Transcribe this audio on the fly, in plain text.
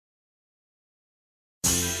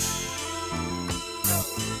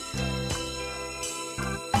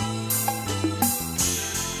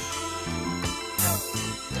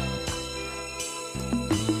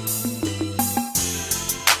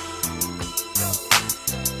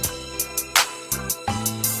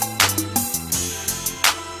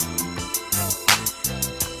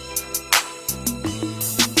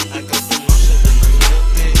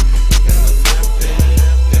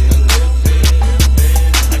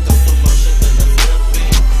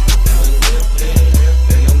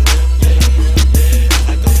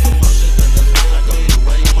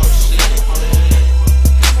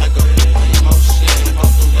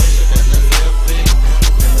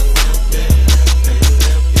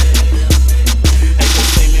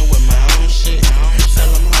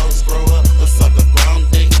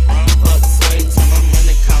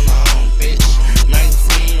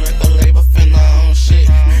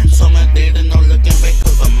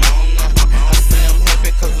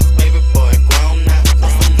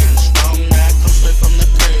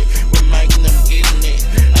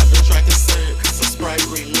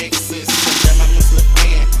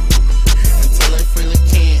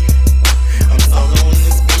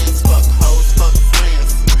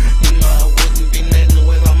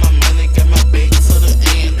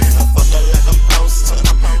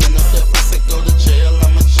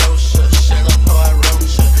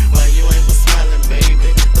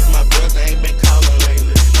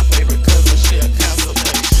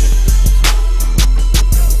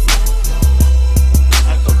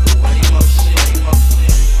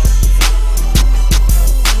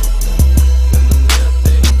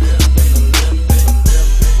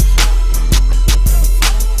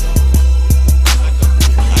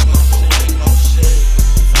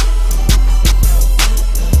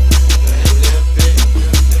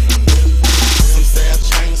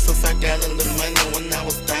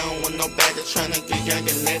started trying to get young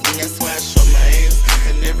and that, and that's why I show my ass.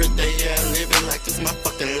 And every day, yeah, I live it like it's my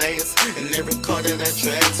fucking last. And every car that I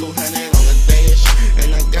drive, 200 on the dash.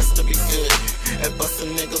 And I got to be good at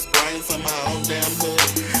busting niggas' brains on my own damn hood.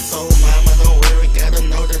 So mama, don't worry, gotta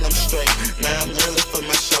know that I'm straight. Now I'm early for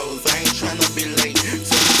my shows, I ain't trying to be late.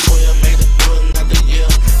 2012 made it through another year.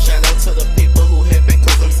 Shout out to the people who happy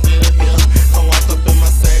cause I'm still here. Don't walk up in my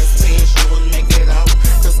SAS teens, you wouldn't make it out.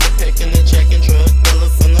 Cause they're picking and checking drug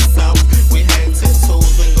dealers in the south. We had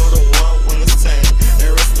tattoos and go to war when it's time. And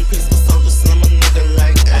rest in peace for Soldier Slim, a nigga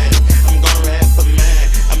like that. I'm gon' rap for mine,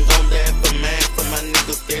 I'm gon' die for mine. For my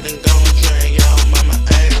niggas dead and gon' drain y'all mama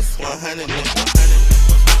ass. 100 niggas.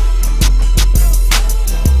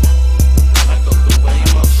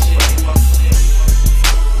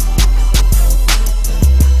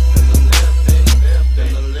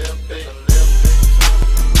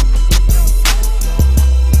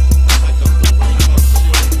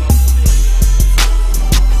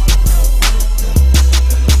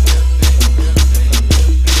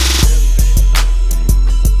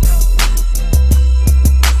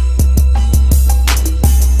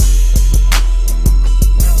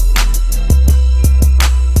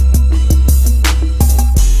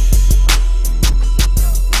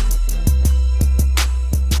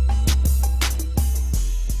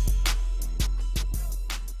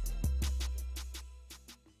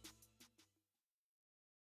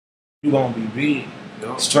 You gonna be big.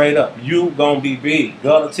 Yep. Straight up. You gonna be big.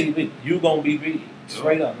 Go to TV. You gonna be big.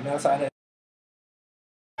 Straight up. And that's how that.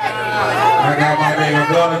 I got my nigga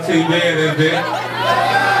Go to TV in this bitch.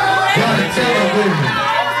 Go to TV.